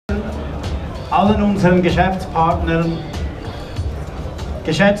allen unseren Geschäftspartnern,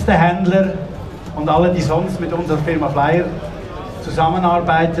 geschätzte Händler und alle, die sonst mit unserer Firma Flyer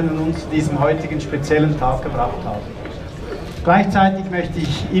zusammenarbeiten und uns zu diesem heutigen speziellen Tag gebracht haben. Gleichzeitig möchte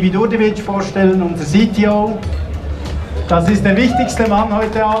ich Ivi Durdevic vorstellen, unser CTO. Das ist der wichtigste Mann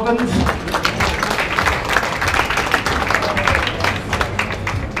heute Abend.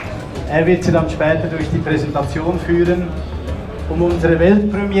 Er wird Sie dann später durch die Präsentation führen, um unsere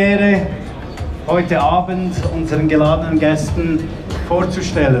Weltpremiere heute Abend unseren geladenen Gästen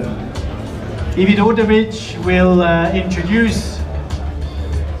vorzustellen. Ivi Durdevic will introduce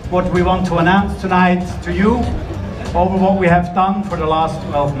what we want to announce tonight to you over what we have done for the last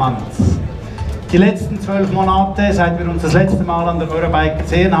 12 months. Die letzten 12 Monate, seit wir uns das letzte Mal an der Eurobike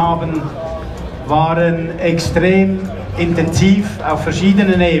gesehen haben, waren extrem intensiv auf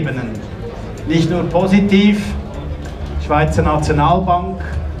verschiedenen Ebenen. Nicht nur positiv, die Schweizer Nationalbank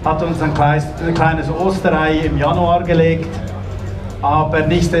hat uns ein kleines Osterei im Januar gelegt, aber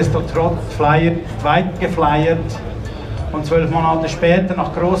nichtsdestotrotz weit geflyert. Und 12 Monate später,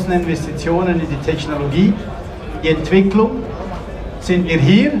 nach großen Investitionen in die Technologie, die Entwicklung, sind wir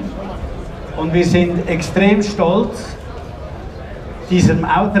hier und wir sind extrem stolz, diesem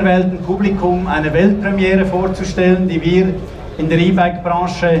auserwählten Publikum eine Weltpremiere vorzustellen, die wir in der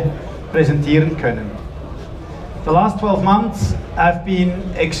E-Bike-Branche präsentieren können. The last 12 months have been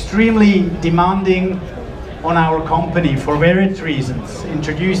extremely demanding on our company for various reasons,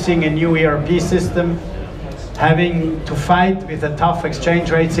 introducing a new ERP system, having to fight with a tough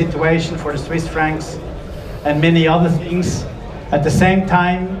exchange rate situation for the Swiss francs and many other things. At the same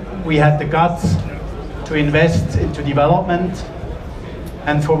time, we had the guts to invest into development,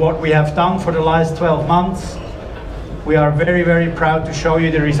 and for what we have done for the last 12 months, we are very, very proud to show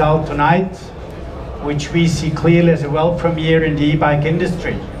you the result tonight, which we see clearly as a Weltprämiere in the e-bike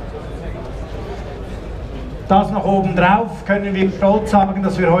industry. Das noch obendrauf können wir stolz sagen,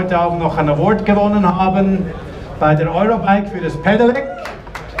 dass wir heute Abend noch ein Award gewonnen haben bei der Eurobike für das Pedelec.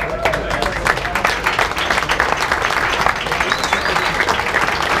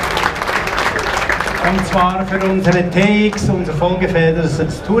 Und zwar für unsere TX, unser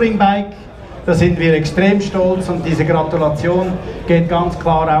vollgefedertes Touringbike. Da sind wir extrem stolz und diese Gratulation geht ganz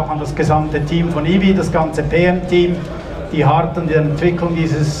klar auch an das gesamte Team von Ivi, das ganze PM-Team, die hart an der Entwicklung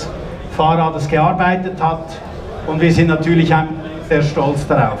dieses Fahrrades gearbeitet hat. Und wir sind natürlich sehr stolz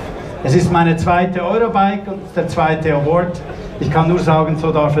darauf. Es ist meine zweite Eurobike und der zweite Award. Ich kann nur sagen,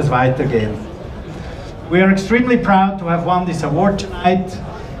 so darf es weitergehen. We are extremely proud to have won this award tonight.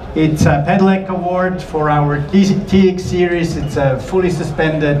 It's a Pedelec Award for our TX series. It's a fully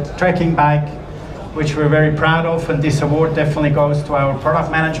suspended trekking bike, which we're very proud of. And this award definitely goes to our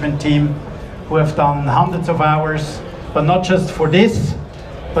product management team, who have done hundreds of hours, but not just for this,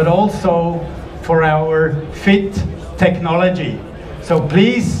 but also for our fit technology. So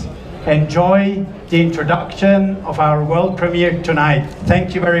please enjoy the introduction of our world premiere tonight.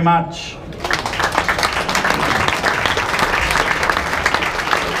 Thank you very much.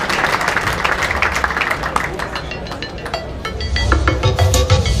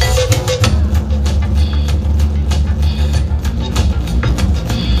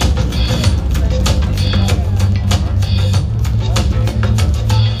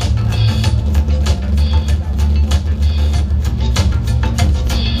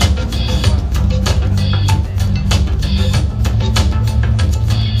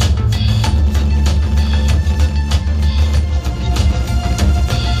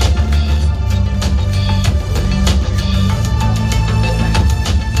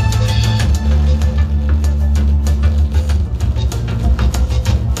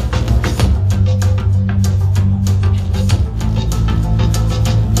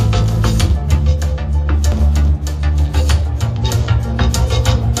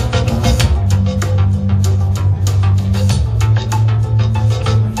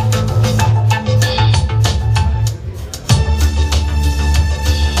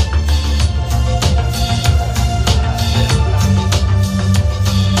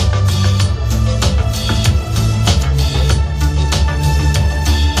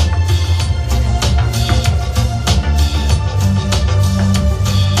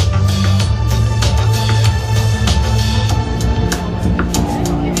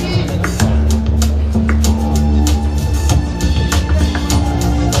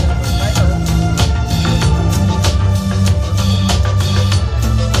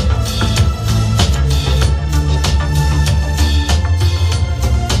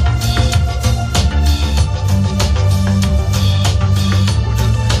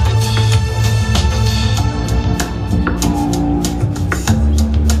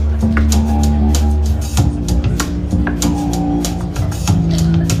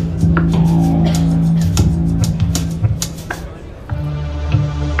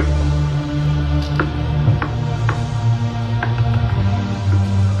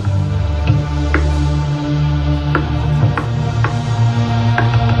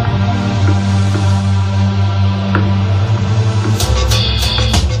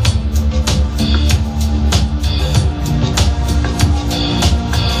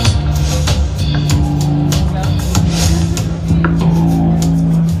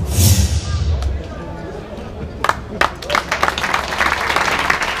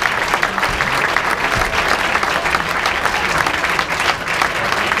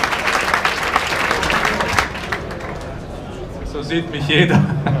 sieht mich jeder.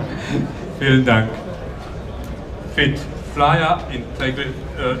 Vielen Dank. FIT, Flyer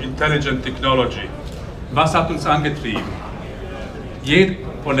Intelligent Technology. Was hat uns angetrieben? Jede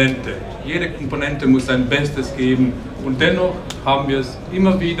Komponente muss sein Bestes geben und dennoch haben wir es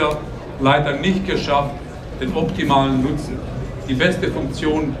immer wieder leider nicht geschafft, den optimalen Nutzen, die beste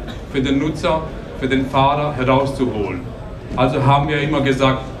Funktion für den Nutzer, für den Fahrer herauszuholen. Also haben wir immer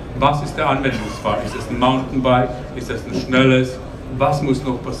gesagt, was ist der Anwendungsfall? Ist es ein Mountainbike? Ist es ein schnelles? Was muss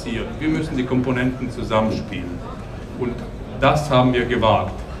noch passieren? Wir müssen die Komponenten zusammenspielen. Und das haben wir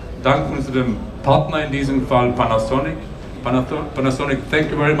gewagt. Dank unserem Partner in diesem Fall Panasonic. Panasonic, thank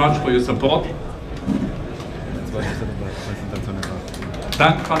you very much for your support.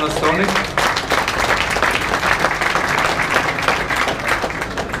 Dank Panasonic,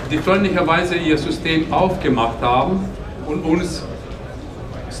 die freundlicherweise ihr System aufgemacht haben und uns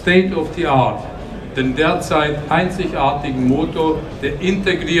State of the Art, den derzeit einzigartigen Motor, der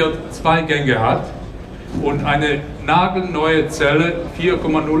integriert 2 Gänge hat und eine nagelneue Zelle,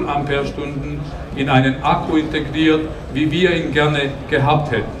 4,0 Ampere-Stunden, in einen Akku integriert, wie wir ihn gerne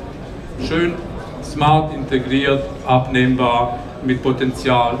gehabt hätten. Schön smart integriert, abnehmbar, mit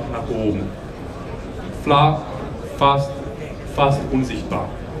Potenzial nach oben. Flach, fast unsichtbar.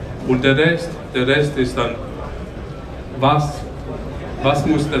 Und der Rest ist dann, was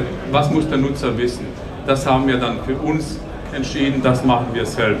muss der Nutzer wissen? Das haben wir dann für uns entschieden, das machen wir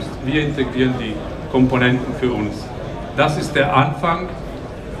selbst. Wir integrieren die Komponenten für uns. Das ist der Anfang.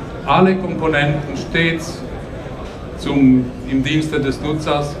 Alle Komponenten stets im Dienste des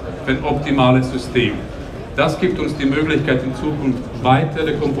Nutzers für ein optimales System. Das gibt uns die Möglichkeit, in Zukunft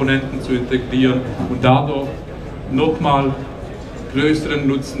weitere Komponenten zu integrieren und dadurch nochmal größeren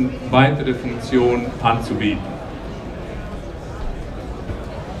Nutzen, weitere Funktionen anzubieten.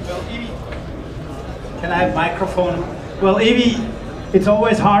 Can I have microphone? Well, Evie, it's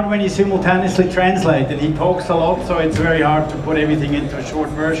always hard when you simultaneously translate, and he talks a lot, so it's very hard to put everything into a short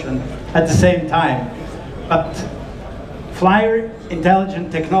version at the same time. But Flyer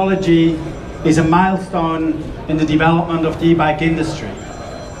Intelligent Technology is a milestone in the development of the e-bike industry.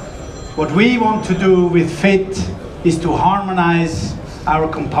 What we want to do with FIT is to harmonize our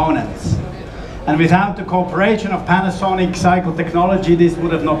components. And without the cooperation of Panasonic Cycle Technology, this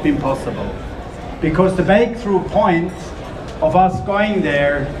would have not been possible. Because the breakthrough point of us going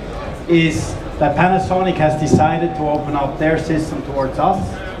there is that Panasonic has decided to open up their system towards us,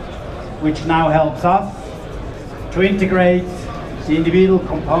 which now helps us to integrate the individual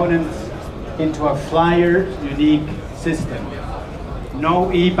components into a Flyer unique system.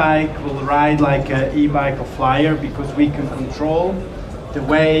 No e-bike will ride like an e-bike or Flyer because we can control the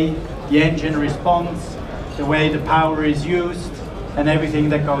way the engine responds, the way the power is used, and everything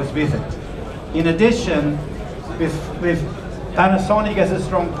that goes with it. In addition, with Panasonic as a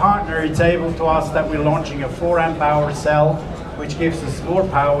strong partner, it's able to us that we're launching a 4 amp hour cell, which gives us more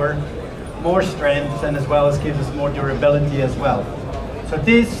power, more strength, and as well as gives us more durability as well. So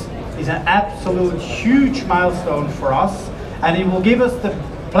this is an absolute huge milestone for us, and it will give us the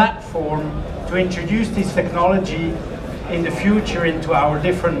platform to introduce this technology in the future into our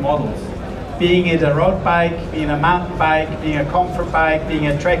different models. Being it a road bike, being a mountain bike, being a comfort bike, being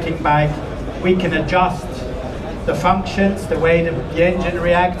a trekking bike, we can adjust the functions, the way the engine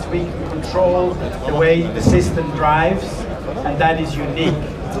reacts, we can control the way the system drives, and that is unique.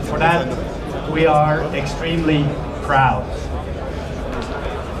 For that, we are extremely proud.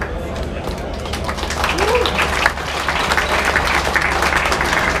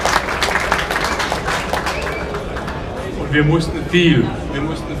 Und wir mussten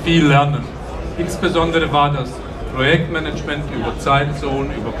viel lernen. Insbesondere war das Projektmanagement über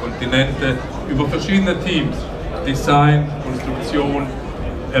Zeitzonen, über Kontinente, über verschiedene Teams, Design, Konstruktion,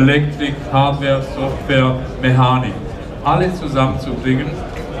 Elektrik, Hardware, Software, Mechanik. Alle zusammenzubringen,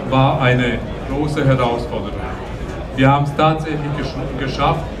 war eine große Herausforderung. Wir haben es tatsächlich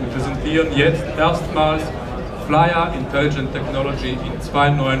geschafft und präsentieren jetzt erstmals Flyer Intelligent Technology in 2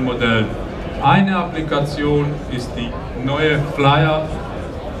 neuen Modellen. Eine Applikation ist die neue Flyer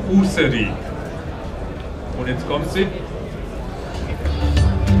U-Serie. Und jetzt kommt sie.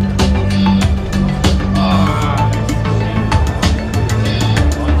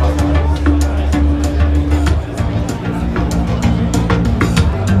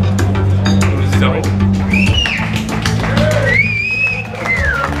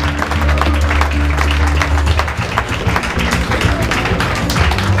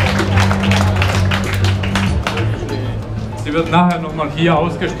 Sie wird nachher nochmal hier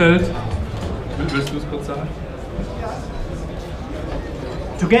ausgestellt. Willst du es kurz sagen?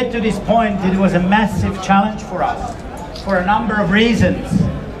 To get to this point, it was a massive challenge for us. for a number of reasons.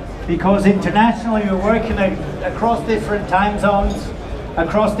 Because internationally we're working across different time zones,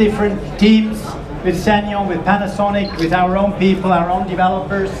 across different teams, with Sanyon, with Panasonic, with our own people, our own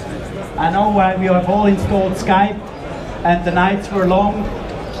developers. I know why we have all installed Skype, and the nights were long,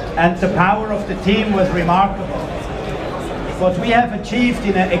 and the power of the team was remarkable. What we have achieved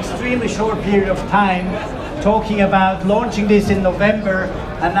in an extremely short period of time, talking about launching this in November,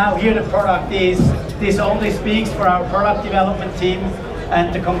 and now here the product is, this only speaks for our product development team,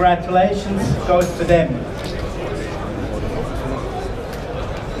 and the congratulations goes to them.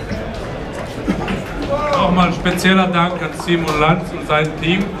 Nochmal ein spezieller Dank an Simon Lanz und sein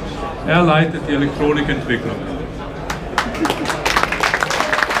Team. Er leitet die Elektronikentwicklung.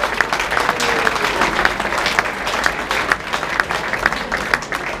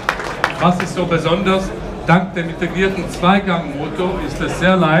 Was ist so besonders? Dank dem integrierten Zweigangmotor ist es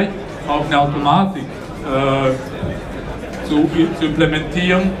sehr leicht, auch eine Automatik zu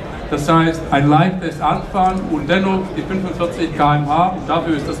implementieren. Das heißt, ein leichtes Anfahren und dennoch die 45 km/h, und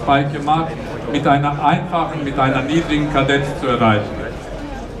dafür ist das Bike gemacht, mit einer einfachen, mit einer niedrigen Kadenz zu erreichen.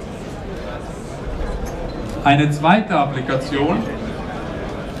 Eine zweite Applikation,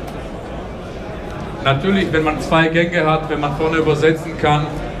 natürlich, wenn man zwei Gänge hat, wenn man vorne übersetzen kann,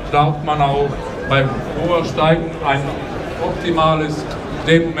 braucht man auch bei hoher Steigung ein optimales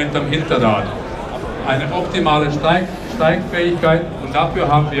Drehmoment am Hinterrad. Eine optimale Steigfähigkeit, und dafür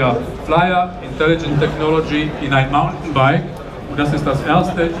haben wir Flyer Intelligent Technology in ein Mountainbike, und das ist das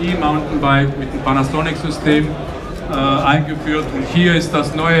erste E-Mountainbike mit dem Panasonic-System eingeführt, und hier ist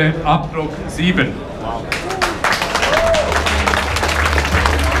das neue Abrock 7.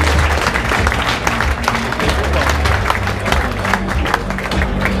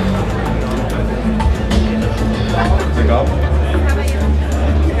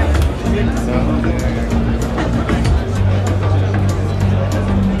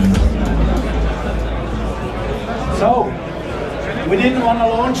 So, we didn't want to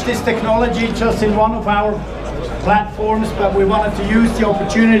launch this technology just in one of our platforms, but we wanted to use the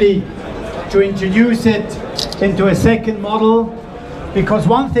opportunity to introduce it into a second model, because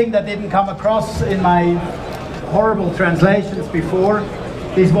one thing that didn't come across in my horrible translations before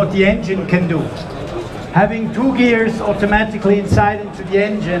is what the engine can do. Having two gears automatically inside into the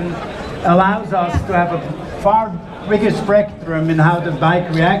engine allows us to have a far bigger spectrum in how the bike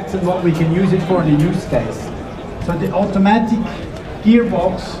reacts and what we can use it for, the use case. So the automatic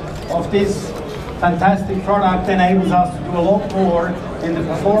gearbox of this fantastic product enables us to do a lot more in the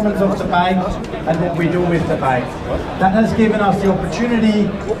performance of the bike and what we do with the bike. That has given us the opportunity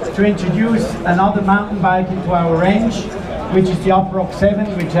to introduce another mountain bike into our range, which is the Abrock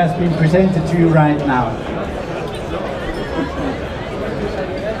 7, which has been presented to you right now.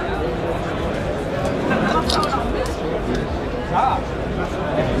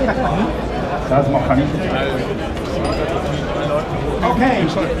 Okay,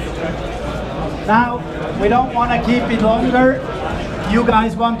 now we don't want to keep it longer. You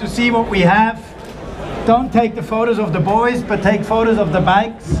guys want to see what we have. Don't take the photos of the boys, but take photos of the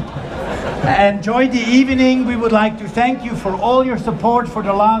bikes. Enjoy the evening. We would like to thank you for all your support for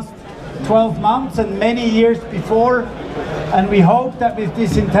the last 12 months and many years before. And we hope that with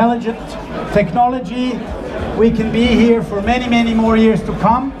this intelligent technology, we can be here for many, many more years to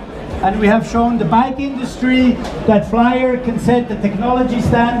come. And we have shown the bike industry that Flyer can set the technology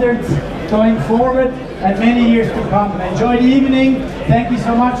standards going forward and many years to come. Enjoy the evening. Thank you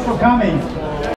so much for coming.